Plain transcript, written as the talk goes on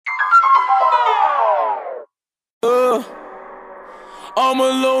I'm a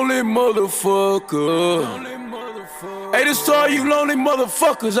lonely motherfucker. Hey, this to all you lonely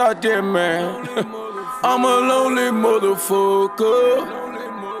motherfuckers out there, man. I'm a lonely motherfucker.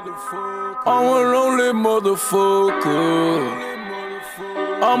 I'm a lonely motherfucker.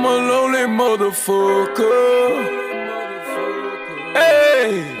 I'm a lonely motherfucker.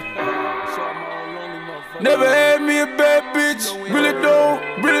 Hey, never had me a bad bitch. Really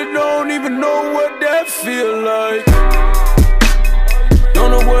don't even know what that feel like. Don't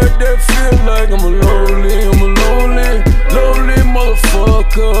know what that feel like. I'm a lonely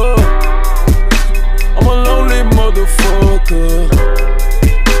motherfucker. I'm a lonely motherfucker.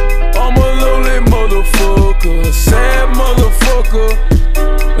 I'm a lonely motherfucker. Sad motherfucker.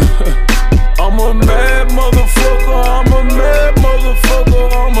 I'm a mad motherfucker. I'm a mad motherfucker.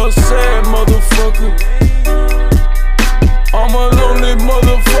 I'm a sad motherfucker. I'm a lonely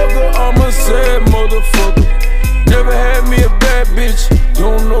motherfucker. I'm a sad motherfucker. Never had me a bad bitch.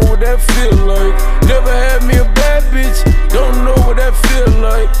 Don't know what that feel like. Never had me a bad bitch. Don't know what that feel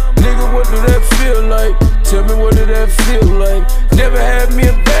like. Nigga, what do that feel like? Tell me, what did that feel like? Never had me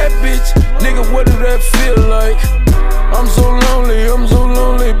a bad bitch. Nigga, what do that feel like? I'm so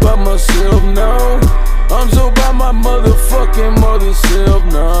lonely by myself now. I'm so by my motherfucking mother's self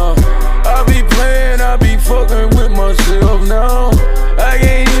now. I be playing, I be fucking with myself now. I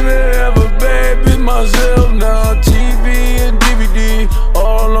can't even have a bad bitch myself now. TV and DVD,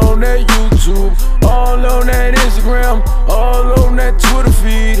 all on that YouTube, all on that Instagram, all on that Twitter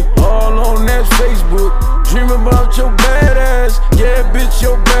feed, all on that Facebook. Dream about your badass, yeah bitch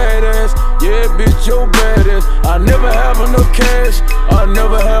your badass, yeah bitch your badass. I never have enough cash, I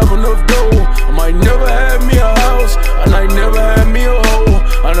never have enough dough. I might never have me a house, and I never have me a hoe,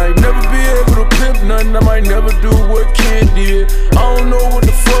 and I never be able to pimp nothing. I might never do what Ken did. I don't know what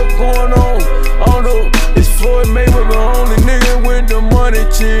the fuck going on. I don't know. Is Floyd Mayweather the only nigga with the money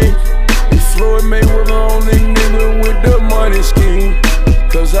team? Is Floyd Mayweather the only nigga with the money scheme?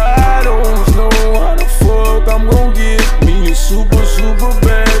 Cause I don't know how the fuck I'm gon' get me a super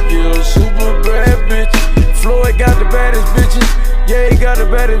bad, yeah, super bad bitch. Floyd got the baddest bitches, yeah, he got the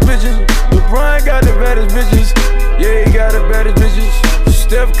baddest bitches. LeBron got the baddest bitches, yeah, he got the baddest bitches.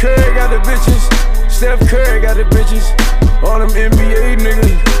 Steph Curry got the bitches, Steph Curry got the bitches. All them NBA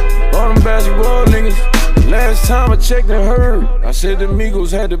niggas, all them basketball niggas. Last time I checked and heard, I said the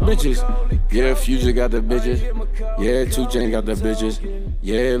Migos had the bitches. Yeah, Future got the bitches. Yeah, 2 Chainz got the bitches.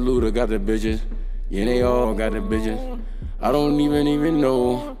 Yeah, Luda got the bitches. Yeah, they all got the bitches. I don't even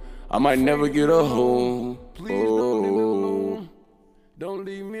know. I might never get a home. Oh. Don't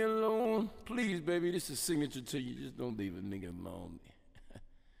leave me alone. Please, baby, this is signature to you. Just don't leave a nigga alone.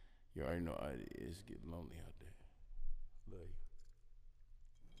 You already know how it is. Get lonely.